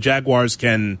where the Jaguars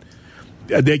can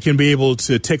be able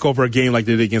to take over a game like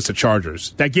they did against the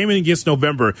Chargers. That game against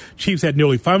November, Chiefs had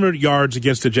nearly 500 yards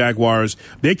against the Jaguars.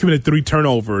 They committed 3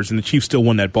 turnovers, and the Chiefs still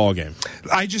won that ball game.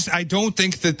 I don't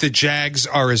think that the Jags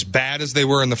are as bad as they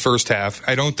were in the first half.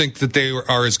 I don't think that they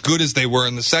are as good as they were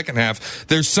in the second half.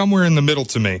 They're somewhere in the middle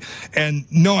to me. And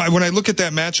no, when I look at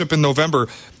that matchup in November,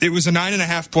 it was a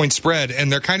 9.5-point spread, and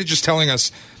they're kind of just telling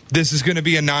us this is going to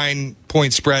be a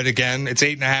 9-point spread again. It's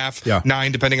 8.5,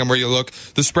 9, depending on where you look.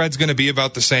 The spread's going to be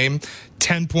about the same.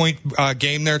 10-point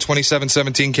game there,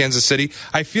 27-17 Kansas City.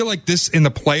 I feel like this in the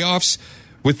playoffs,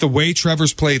 with the way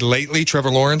Trevor's played lately,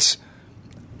 Trevor Lawrence,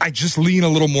 I just lean a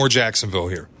little more Jacksonville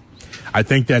here. I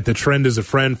think that the trend is a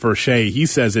friend for Shea. He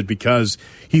says it because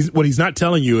what he's not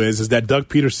telling you is that Doug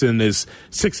Peterson is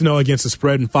 6-0 against the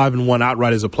spread and 5-1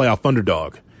 outright as a playoff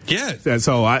underdog. Yeah. And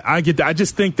so I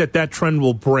just think that trend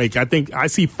will break. I think I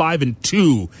see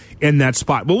 5-2 in that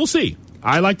spot. But we'll see.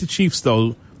 I like the Chiefs,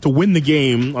 though, to win the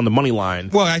game on the money line.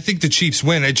 Well, I think the Chiefs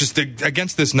win. It just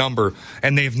against this number,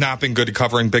 and they've not been good at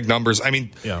covering big numbers. I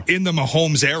mean, in the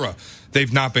Mahomes era,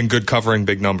 they've not been good covering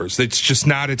big numbers. It's just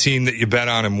not a team that you bet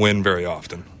on and win very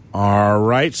often. All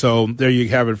right. So there you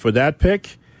have it for that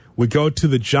pick. We go to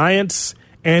the Giants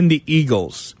and the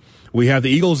Eagles. We have the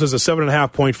Eagles as a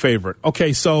 7.5-point favorite.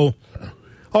 Okay, so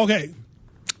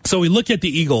we look at the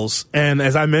Eagles, and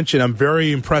as I mentioned, I'm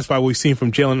very impressed by what we've seen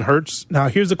from Jalen Hurts. Now,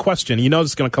 here's a question. You know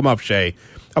this is going to come up, Shay,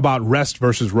 about rest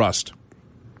versus rust.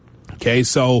 Okay,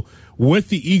 so with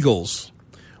the Eagles,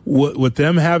 with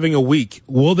them having a week,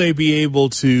 will they be able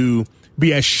to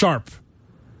be as sharp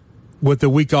with the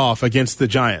week off against the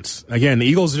Giants? Again, the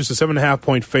Eagles are just a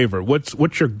 7.5-point favorite.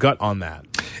 What's your gut on that?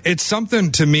 It's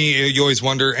something, to me, you always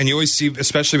wonder, and you always see,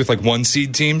 especially with like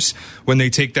 1-seed teams, when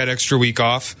they take that extra week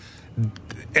off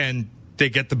and they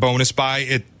get the bonus bye,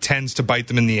 it tends to bite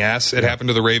them in the ass. It happened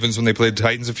to the Ravens when they played the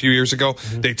Titans a few years ago.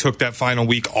 Mm-hmm. They took that final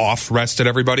week off, rested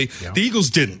everybody. Yeah. The Eagles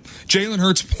didn't. Jalen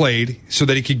Hurts played so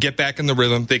that he could get back in the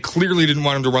rhythm. They clearly didn't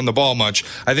want him to run the ball much.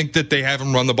 I think that they have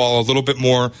him run the ball a little bit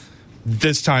more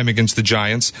this time against the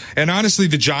Giants. And honestly,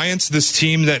 the Giants, this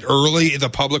team that early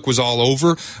the public was all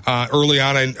over. Early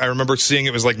on, I remember seeing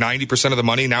it was like 90% of the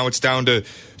money. Now it's down to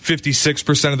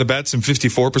 56% of the bets and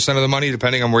 54% of the money,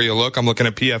 depending on where you look. I'm looking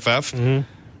at PFF.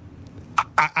 Mm-hmm.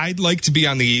 I'd like to be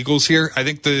on the Eagles here. I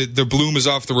think the bloom is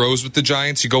off the rose with the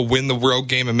Giants. You go win the road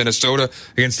game in Minnesota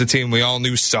against a team we all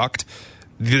knew sucked.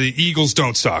 The Eagles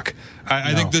don't suck.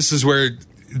 I think this is where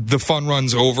the fun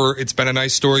runs over. It's been a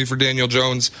nice story for Daniel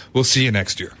Jones. We'll see you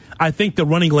next year. I think the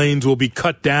running lanes will be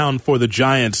cut down for the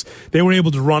Giants. They were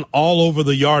able to run all over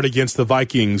the yard against the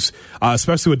Vikings,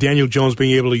 especially with Daniel Jones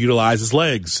being able to utilize his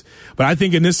legs. But I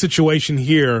think in this situation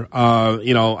here, I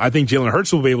think Jalen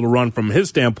Hurts will be able to run from his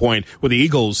standpoint with the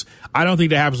Eagles. I don't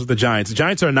think that happens with the Giants. The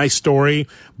Giants are a nice story,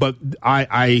 but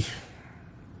I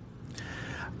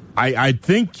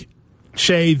think,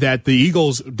 Shay, that the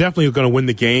Eagles definitely are going to win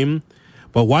the game.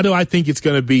 But why do I think it's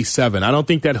going to be 7? I don't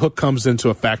think that hook comes into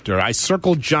a factor. I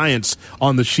circled Giants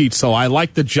on the sheet, so I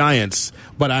like the Giants,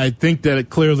 but I think that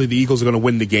clearly the Eagles are going to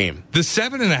win the game. The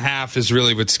 7.5 is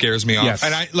really what scares me off. Yes.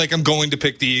 And I'm going to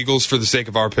pick the Eagles for the sake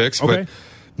of our picks, okay. But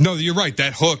no, you're right.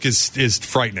 That hook is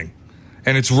frightening.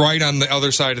 And it's right on the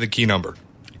other side of the key number.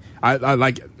 I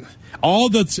like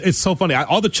it's so funny.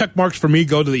 All the check marks for me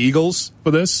go to the Eagles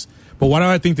for this. But why do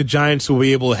I think the Giants will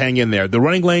be able to hang in there? The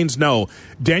running lanes, no.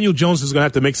 Daniel Jones is going to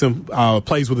have to make some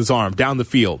plays with his arm down the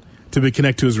field to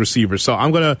connect to his receivers. So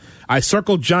I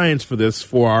circled Giants for this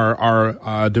for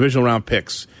our divisional round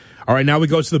picks. All right, now we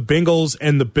go to the Bengals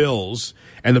and the Bills.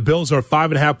 And the Bills are a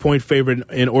 5.5-point favorite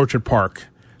in Orchard Park.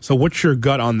 So what's your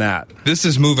gut on that? This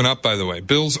is moving up, by the way.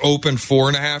 Bills opened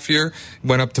 4.5 here,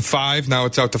 went up to 5. Now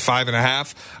it's out to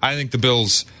 5.5. I think the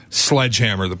Bills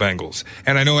sledgehammer the Bengals.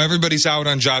 And I know everybody's out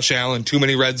on Josh Allen, too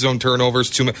many red zone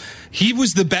turnovers, he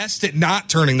was the best at not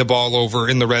turning the ball over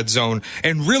in the red zone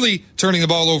and really turning the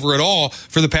ball over at all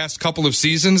for the past couple of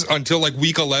seasons until like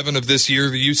week 11 of this year,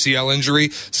 the UCL injury.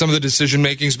 Some of the decision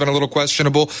making has been a little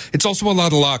questionable. It's also a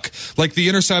lot of luck. Like the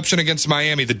interception against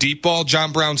Miami, the deep ball,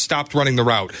 John Brown stopped running the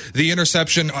route. The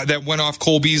interception that went off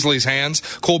Cole Beasley's hands,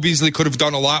 Cole Beasley could have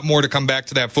done a lot more to come back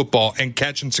to that football and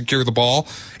catch and secure the ball.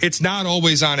 It's not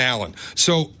always on Allen.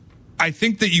 So I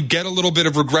think that you get a little bit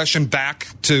of regression back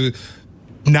to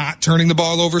not turning the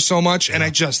ball over so much, and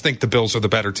I just think the Bills are the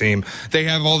better team. They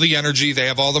have all the energy. They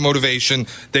have all the motivation.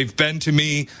 They've been, to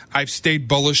me, I've stayed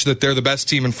bullish that they're the best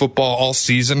team in football all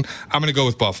season. I'm going to go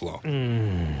with Buffalo.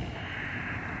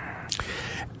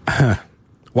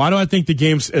 Why do I think the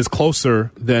game's is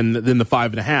closer than the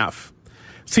 5.5?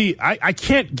 See, I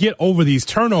can't get over these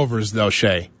turnovers, though,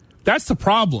 Shay. That's the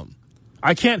problem.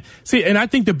 I can't see, and I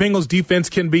think the Bengals defense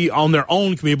can be on their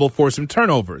own, can be able to force some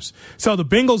turnovers. So the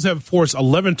Bengals have forced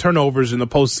 11 turnovers in the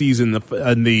postseason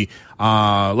in the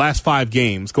last 5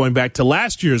 games, going back to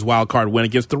last year's wild card win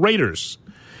against the Raiders.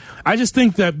 I just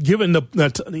think that giving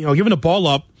the ball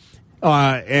up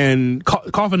and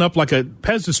coughing up like a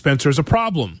Pez dispenser is a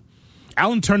problem.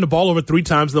 Allen turned the ball over 3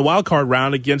 times in the wild card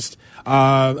round against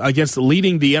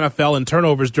leading the NFL in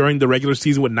turnovers during the regular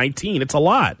season with 19. It's a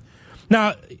lot.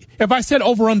 Now, if I said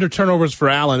over-under turnovers for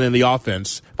Allen in the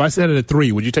offense, if I said it at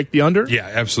 3, would you take the under? Yeah,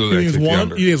 absolutely. You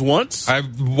think it's once?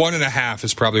 1.5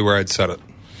 is probably where I'd set it.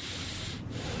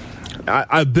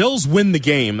 Bills win the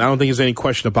game. I don't think there's any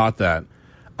question about that.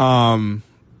 5's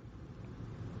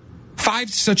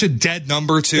such a dead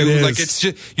number too. Like it's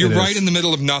just you're right in the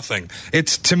middle of nothing.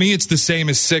 It's to me, it's the same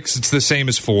as 6. It's the same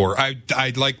as 4. I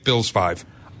like Bills 5.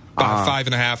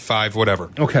 5.5, 5,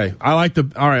 whatever. Okay, I like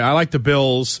the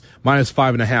Bills minus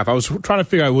 5.5. I was trying to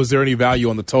figure out, was there any value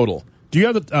on the total? Do you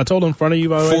have the total in front of you,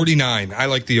 by the way? 49. I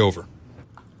like the over.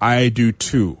 I do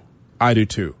too.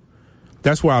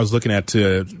 That's where I was looking at.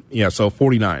 So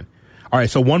 49. All right,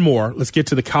 so one more. Let's get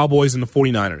to the Cowboys and the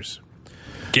 49ers.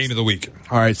 Game of the week.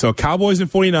 All right, so Cowboys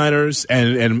and 49ers,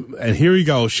 and here you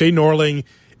go. Shay Norling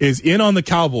is in on the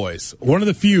Cowboys, one of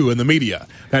the few in the media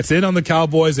that's in on the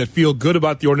Cowboys that feel good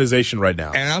about the organization right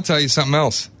now. And I'll tell you something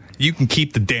else. You can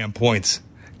keep the damn points.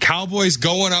 Cowboys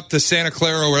going up to Santa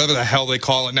Clara, or whatever the hell they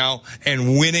call it now,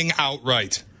 and winning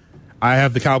outright. I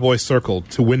have the Cowboys circled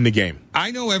to win the game.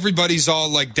 I know everybody's all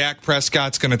like Dak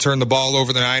Prescott's going to turn the ball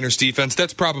over the Niners defense.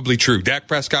 That's probably true. Dak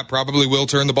Prescott probably will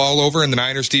turn the ball over, and the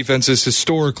Niners defense is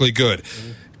historically good.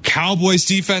 Cowboys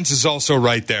defense is also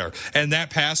right there. And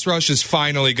that pass rush is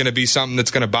finally going to be something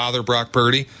that's going to bother Brock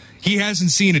Purdy. He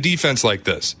hasn't seen a defense like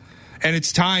this. And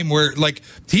it's time where, like,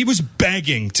 he was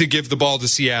begging to give the ball to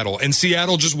Seattle, and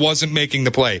Seattle just wasn't making the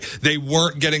play. They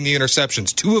weren't getting the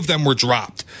interceptions. 2 of them were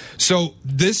dropped. So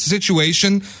this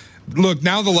situation, look,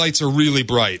 now the lights are really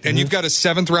bright. And you've got a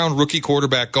 7th-round rookie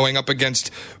quarterback going up against,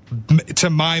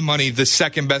 to my money, the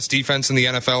second-best defense in the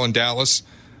NFL in Dallas.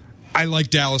 I like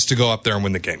Dallas to go up there and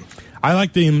win the game. I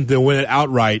like them to win it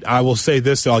outright. I will say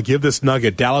this, though. I'll give this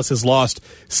nugget. Dallas has lost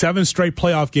 7 straight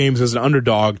playoff games as an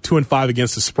underdog, 2-5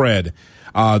 against the spread.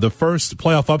 The first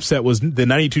playoff upset was the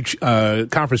 92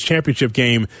 conference championship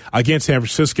game against San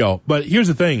Francisco. But here's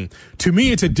the thing. To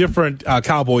me, it's a different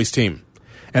Cowboys team.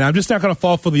 And I'm just not going to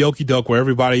fall for the okie doke where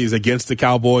everybody is against the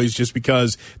Cowboys just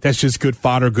because that's just good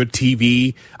fodder, good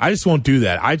TV. I just won't do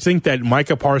that. I think that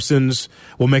Micah Parsons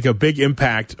will make a big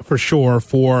impact for sure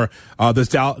for this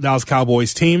Dallas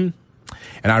Cowboys team.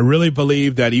 And I really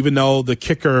believe that even though the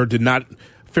kicker did not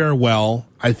fare well,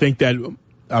 I think that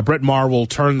Brett Maher will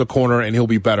turn the corner and he'll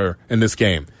be better in this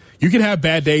game. You can have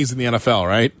bad days in the NFL,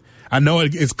 right? I know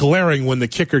it's glaring when the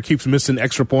kicker keeps missing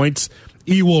extra points.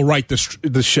 He will right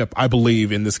the ship, I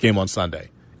believe, in this game on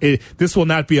Sunday. This will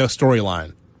not be a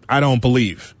storyline. I don't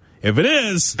believe. If it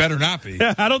is, better not be.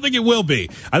 I don't think it will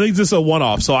be. I think this is a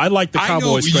one-off. So I like the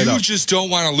Cowboys straight up. You just don't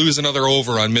want to lose another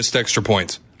over on missed extra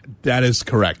points. That is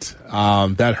correct.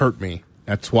 That hurt me.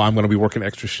 That's why I'm going to be working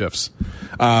extra shifts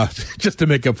just to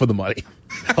make up for the money.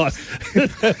 You're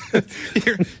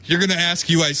going to ask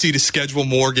UIC to schedule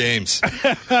more games.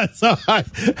 So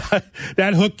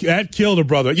that killed a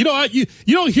brother. You know what? You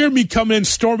don't hear me coming in,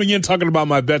 storming in, talking about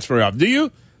my bets very often, do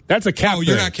you? That's a cap. Oh,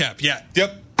 you're not cap. Yeah.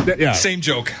 Yep. Yeah. Same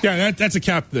joke. Yeah, that's a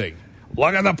cap thing.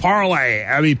 Look at the parlay.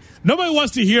 I mean, nobody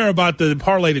wants to hear about the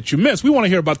parlay that you missed. We want to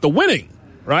hear about the winning.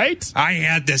 Right? I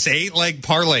had this 8-leg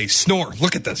parlay. Snore.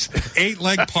 Look at this.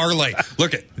 8-leg parlay.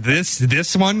 Look at this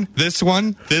one, this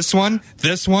one, this one,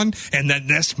 this one, and then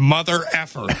this mother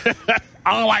effer.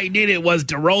 All I needed was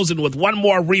DeRozan with one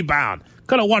more rebound.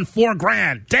 Could have won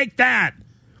 $4,000. Take that.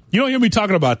 You don't hear me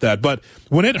talking about that, but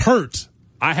when it hurt,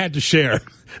 I had to share.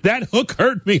 That hook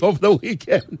hurt me over the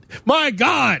weekend. My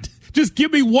God. Just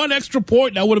give me one extra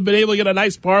point and I would have been able to get a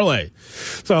nice parlay.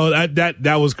 So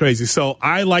that was crazy. So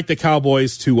I like the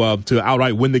Cowboys to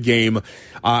outright win the game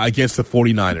against the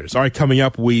 49ers. All right, coming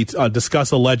up, we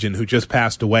discuss a legend who just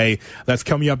passed away. That's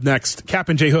coming up next. Cap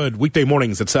and J Hood, weekday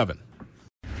mornings at 7.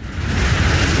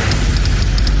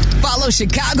 Follow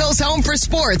Chicago's Home for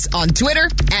Sports on Twitter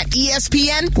at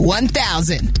ESPN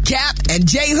 1000. Cap and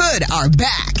J Hood are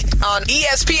back on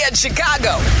ESPN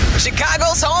Chicago,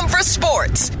 Chicago's Home for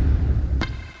Sports.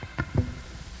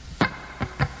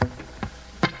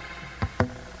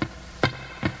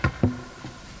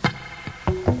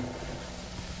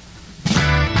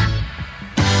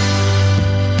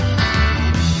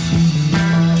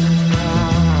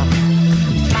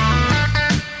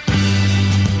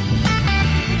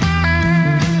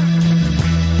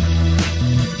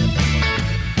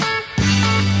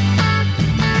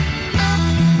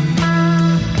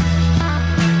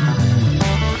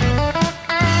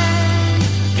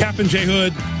 And J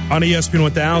Hood on ESPN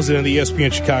 1000 and the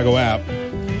ESPN Chicago app.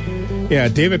 Yeah,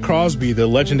 David Crosby, the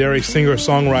legendary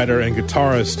singer-songwriter and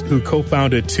guitarist who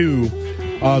co-founded two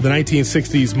of the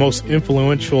 1960s most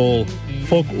influential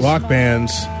folk rock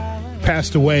bands,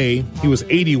 passed away. He was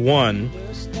 81.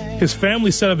 His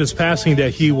family said of his passing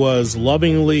that he was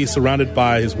lovingly surrounded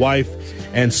by his wife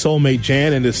and soulmate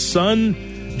Jan and his son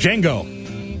Django.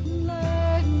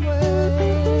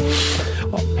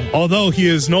 Although he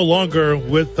is no longer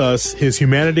with us, his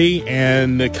humanity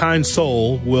and kind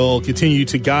soul will continue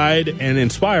to guide and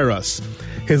inspire us.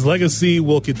 His legacy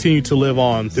will continue to live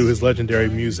on through his legendary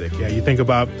music. Yeah, you think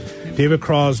about David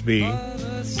Crosby,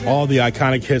 all the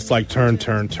iconic hits like Turn,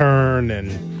 Turn, Turn, and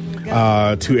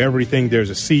To Everything There's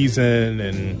a Season,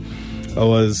 and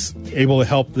was able to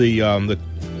help the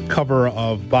cover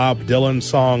of Bob Dylan's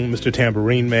song, Mr.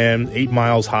 Tambourine Man, 8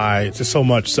 Miles High. It's just so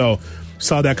much. So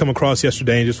saw that come across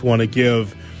yesterday and just want to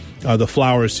give the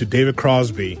flowers to David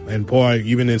Crosby. And boy,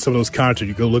 even in some of those concerts,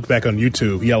 you go look back on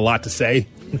YouTube, he had a lot to say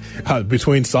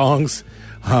between songs.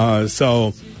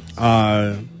 So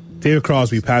David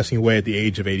Crosby passing away at the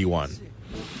age of 81.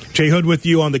 J Hood with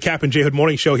you on the Cap and J Hood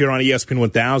Morning Show here on ESPN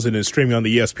 1000 and streaming on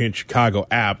the ESPN Chicago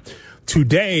app.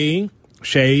 Today,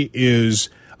 Shay,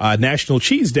 is National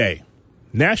Cheese Day.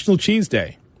 National Cheese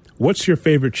Day. What's your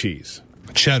favorite cheese?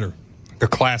 Cheddar, a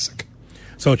classic.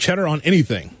 So cheddar on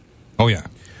anything. Oh, yeah.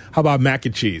 How about mac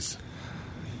and cheese?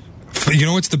 You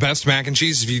know what's the best mac and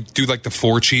cheese? If you do like the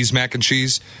 4 cheese mac and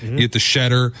cheese, you get the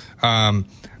cheddar. I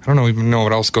don't even know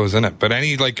what else goes in it, but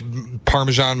any like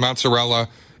Parmesan, mozzarella,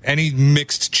 any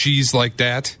mixed cheese like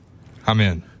that, I'm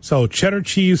in. So cheddar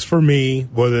cheese for me,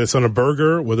 whether it's on a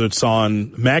burger, whether it's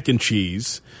on mac and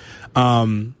cheese.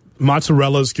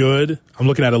 Mozzarella's good. I'm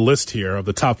looking at a list here of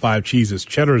the top 5 cheeses.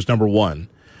 Cheddar is number 1.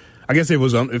 I guess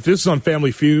if this is on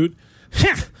Family Feud,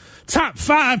 top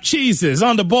 5 cheeses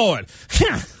on the board.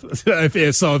 So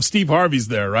if Steve Harvey's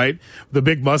there, right? The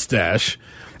big mustache.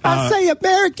 I say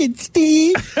American,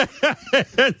 Steve.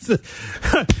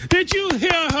 Did you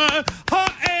hear her? Her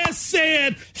ass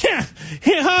said,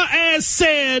 her ass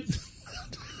said.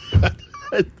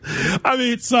 I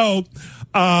mean, so,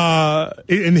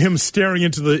 and him staring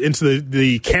into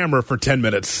the camera for 10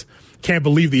 minutes. Can't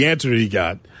believe the answer he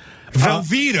got.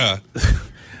 Velveeta.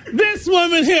 This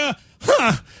woman here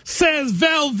says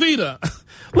Velveeta.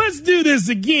 Let's do this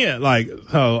again.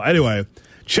 Anyway,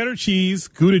 cheddar cheese,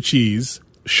 Gouda cheese,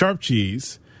 sharp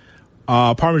cheese,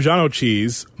 Parmigiano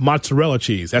cheese, mozzarella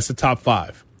cheese. That's the top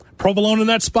 5. Provolone in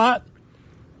that spot?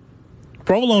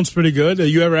 Provolone's pretty good. Have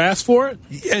you ever asked for it?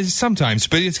 Yeah, sometimes,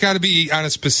 but it's got to be on a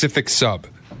specific sub.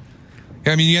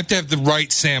 I mean, you have to have the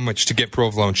right sandwich to get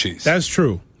provolone cheese. That's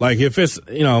true. Like if it's,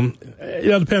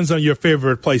 it depends on your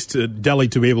favorite place to deli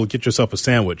to be able to get yourself a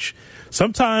sandwich.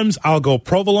 Sometimes I'll go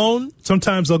provolone.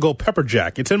 Sometimes I'll go pepper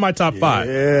jack. It's in my top 5.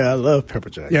 Yeah, I love pepper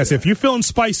jack. Yes, if you're feeling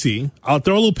spicy, I'll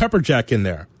throw a little pepper jack in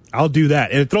there. I'll do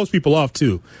that. And it throws people off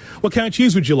too. What kind of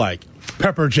cheese would you like?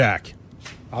 Pepper jack.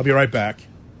 I'll be right back.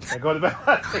 I go to the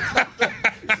back.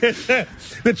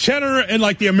 The cheddar and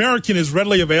like the American is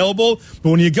readily available, but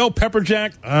when you go pepper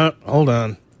jack, hold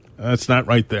on. It's not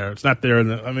right there. It's not there.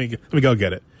 Let me go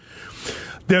get it.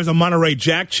 There's a Monterey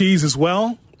Jack cheese as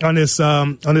well on this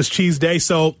cheese day.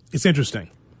 So it's interesting.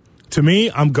 To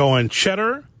me, I'm going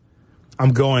cheddar.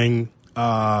 I'm going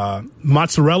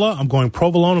mozzarella. I'm going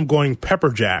provolone. I'm going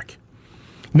pepper jack.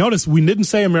 Notice we didn't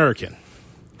say American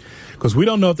because we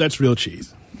don't know if that's real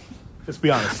cheese. Let's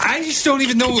be honest. I just don't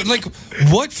even know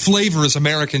what flavor is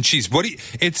American cheese.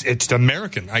 It's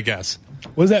American, I guess.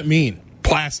 What does that mean?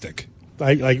 Plastic.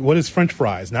 Like what is French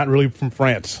fries? Not really from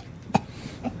France.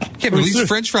 Yeah, but these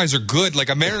French fries are good. Like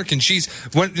American cheese.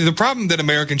 The problem that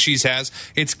American cheese has,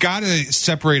 it's got to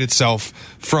separate itself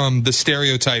from the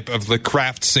stereotype of the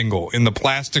Kraft single in the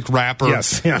plastic wrapper.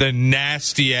 Yes, yeah. The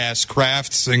nasty ass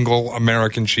Kraft single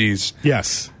American cheese.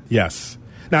 Yes.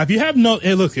 Now, if you have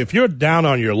if you're down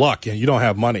on your luck and you don't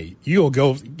have money, you'll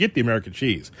go get the American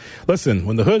cheese. Listen,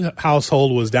 when the Hood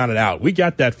household was down and out, we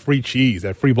got that free cheese,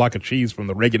 that free block of cheese from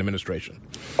the Reagan administration.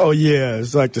 Oh, yeah.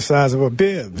 It's like the size of a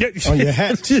bib on your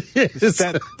hat. It's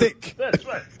that thick. That's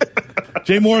right.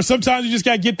 Jay Moore, sometimes you just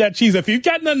got to get that cheese. If you've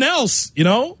got nothing else, you're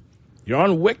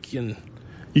on WIC and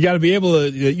you got to be able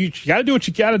to, you got to do what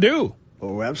you got to do.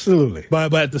 Oh, absolutely.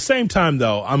 But at the same time,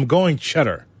 though, I'm going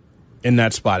cheddar in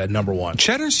that spot at number one.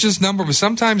 Cheddar's just but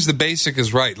sometimes the basic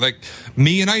is right. Like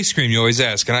me and ice cream, you always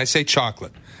ask, and I say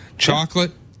chocolate.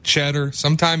 Chocolate, cheddar.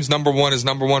 Sometimes number one is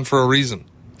number one for a reason.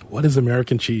 What is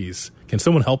American cheese? Can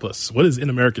someone help us? What is in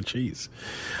American cheese?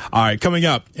 All right, coming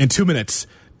up in 2 minutes,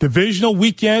 divisional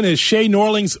weekend is Shea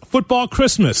Norling's football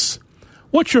Christmas.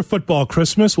 What's your football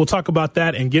Christmas? We'll talk about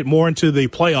that and get more into the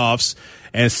playoffs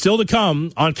and still to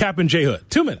come on Cap and J Hood.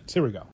 2 minutes. Here we go.